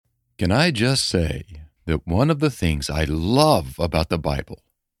Can I just say that one of the things I love about the Bible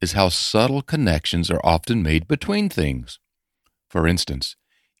is how subtle connections are often made between things. For instance,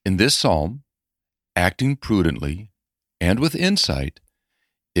 in this psalm, acting prudently and with insight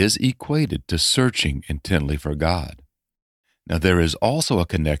is equated to searching intently for God. Now, there is also a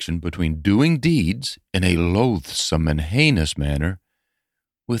connection between doing deeds in a loathsome and heinous manner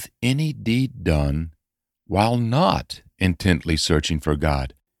with any deed done while not intently searching for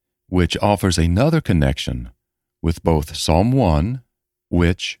God, which offers another connection with both Psalm 1,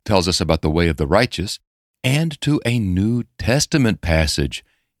 which tells us about the way of the righteous, and to a New Testament passage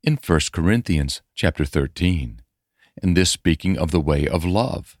in 1 Corinthians chapter 13, and this speaking of the way of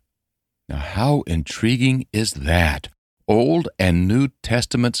love. Now, how intriguing is that? Old and New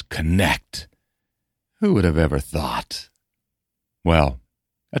Testaments connect. Who would have ever thought? Well,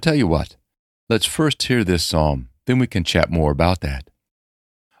 I tell you what, let's first hear this psalm, then we can chat more about that.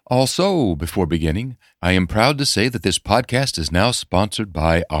 Also, before beginning, I am proud to say that this podcast is now sponsored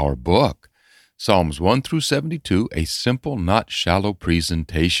by our book, Psalms 1 through 72, A Simple, Not Shallow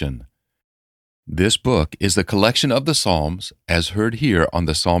Presentation. This book is the collection of the Psalms as heard here on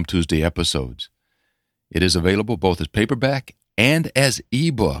the Psalm Tuesday episodes. It is available both as paperback and as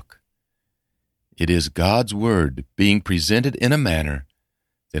ebook. It is God's Word being presented in a manner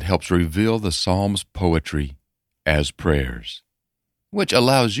that helps reveal the Psalms' poetry as prayers, which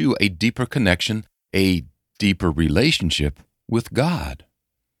allows you a deeper connection, a deeper relationship with God.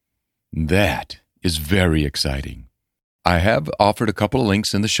 That is very exciting. I have offered a couple of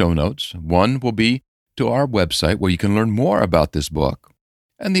links in the show notes. One will be to our website where you can learn more about this book,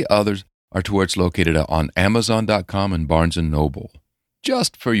 and the others are to where it's located on Amazon.com and Barnes & Noble,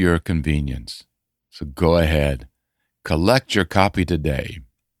 just for your convenience. So go ahead, collect your copy today.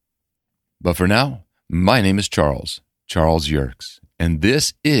 But for now, my name is Charles Yerkes, and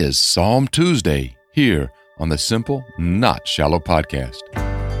this is Psalm Tuesday here on the Simple, Not Shallow podcast.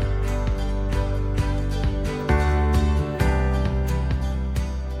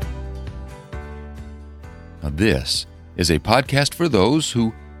 Now, this is a podcast for those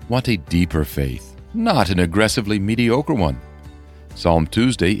who want a deeper faith, not an aggressively mediocre one. Psalm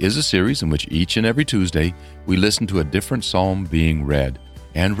Tuesday is a series in which each and every Tuesday we listen to a different psalm being read,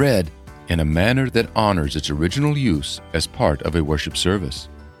 and read in a manner that honors its original use as part of a worship service.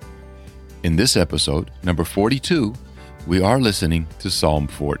 In this episode, number 42, we are listening to Psalm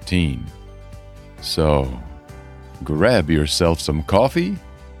 14. So, grab yourself some coffee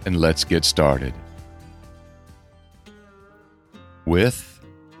and let's get started. With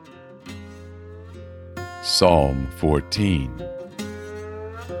Psalm 14.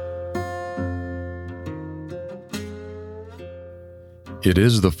 It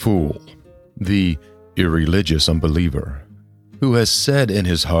is the fool, the irreligious unbeliever, who has said in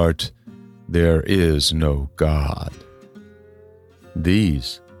his heart, "There is no God."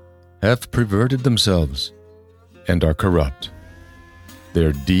 These have perverted themselves and are corrupt.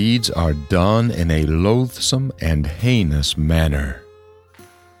 Their deeds are done in a loathsome and heinous manner.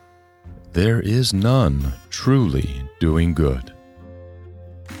 There is none truly doing good.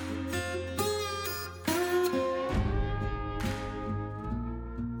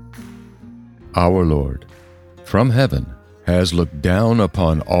 Our Lord, from heaven, has looked down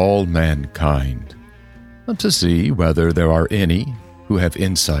upon all mankind, to see whether there are any who have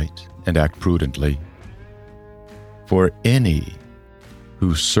insight and act prudently. For any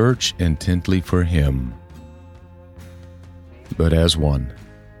who search intently for Him. But as one,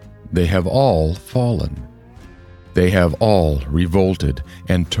 they have all fallen. They have all revolted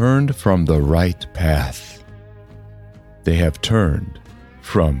and turned from the right path. They have turned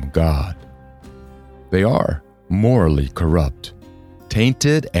from God. They are morally corrupt,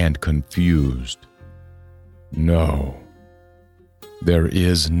 tainted and confused. No, there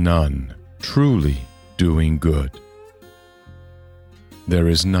is none truly doing good. There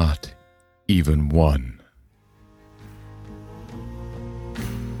is not even one.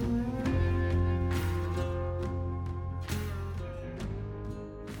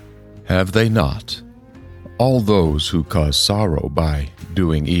 Have they not, all those who cause sorrow by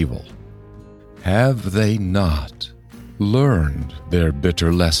doing evil, have they not learned their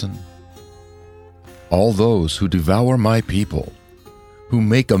bitter lesson? All those who devour my people, who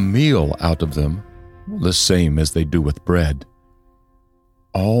make a meal out of them, the same as they do with bread.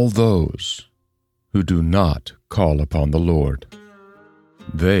 All those who do not call upon the Lord,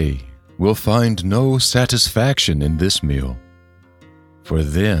 they will find no satisfaction in this meal, for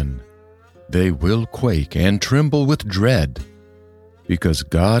then they will quake and tremble with dread, because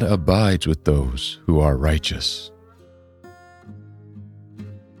God abides with those who are righteous.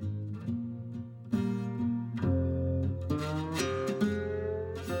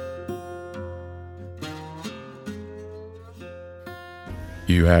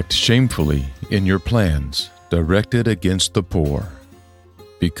 You act shamefully in your plans directed against the poor,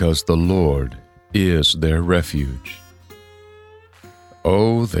 because the Lord is their refuge.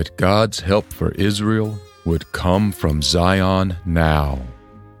 Oh, that God's help for Israel would come from Zion now.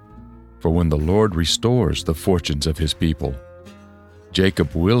 For when the Lord restores the fortunes of his people,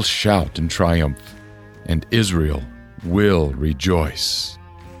 Jacob will shout in triumph, and Israel will rejoice.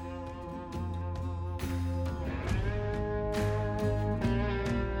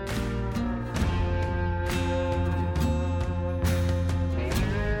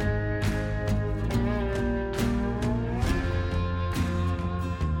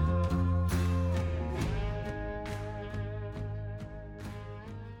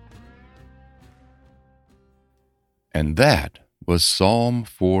 And that was Psalm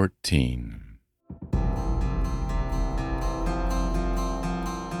 14.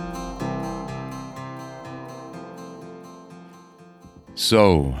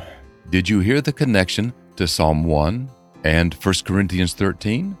 So, did you hear the connection to Psalm 1 and 1 Corinthians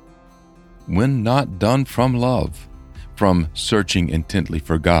 13? When not done from love, from searching intently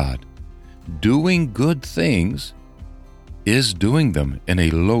for God, doing good things is doing them in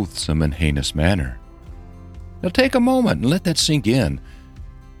a loathsome and heinous manner. Now take a moment and let that sink in.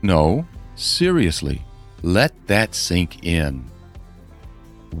 No, seriously, let that sink in.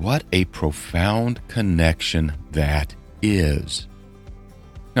 What a profound connection that is.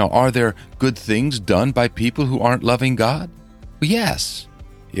 Now, are there good things done by people who aren't loving God? Well, yes.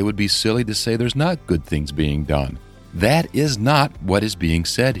 It would be silly to say there's not good things being done. That is not what is being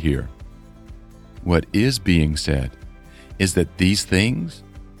said here. What is being said is that these things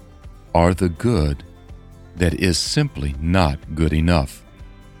are the good that is simply not good enough.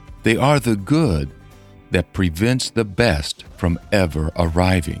 They are the good that prevents the best from ever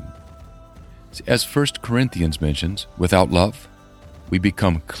arriving. As 1 Corinthians mentions, without love, we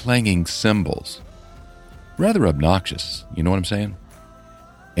become clanging cymbals. Rather obnoxious, you know what I'm saying?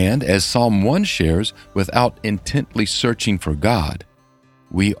 And as Psalm 1 shares, without intently searching for God,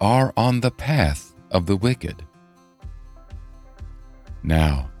 we are on the path of the wicked.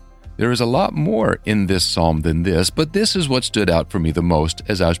 Now, there is a lot more in this psalm than this, but this is what stood out for me the most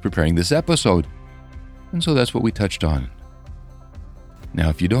as I was preparing this episode. And so that's what we touched on. Now,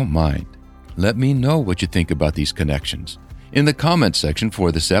 if you don't mind, let me know what you think about these connections in the comments section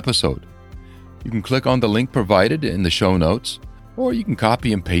for this episode. You can click on the link provided in the show notes, or you can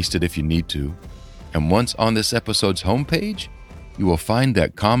copy and paste it if you need to. And once on this episode's homepage, you will find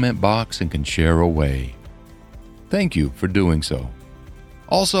that comment box and can share away. Thank you for doing so.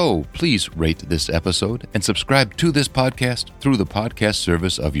 Also, please rate this episode and subscribe to this podcast through the podcast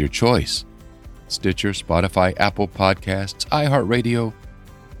service of your choice. Stitcher, Spotify, Apple Podcasts, iHeartRadio,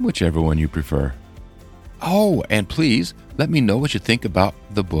 whichever one you prefer. Oh, and please let me know what you think about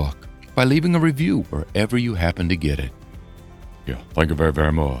the book by leaving a review wherever you happen to get it. Yeah, thank you very,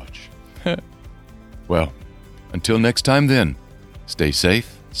 very much. Well, until next time then, stay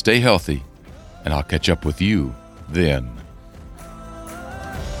safe, stay healthy, and I'll catch up with you then.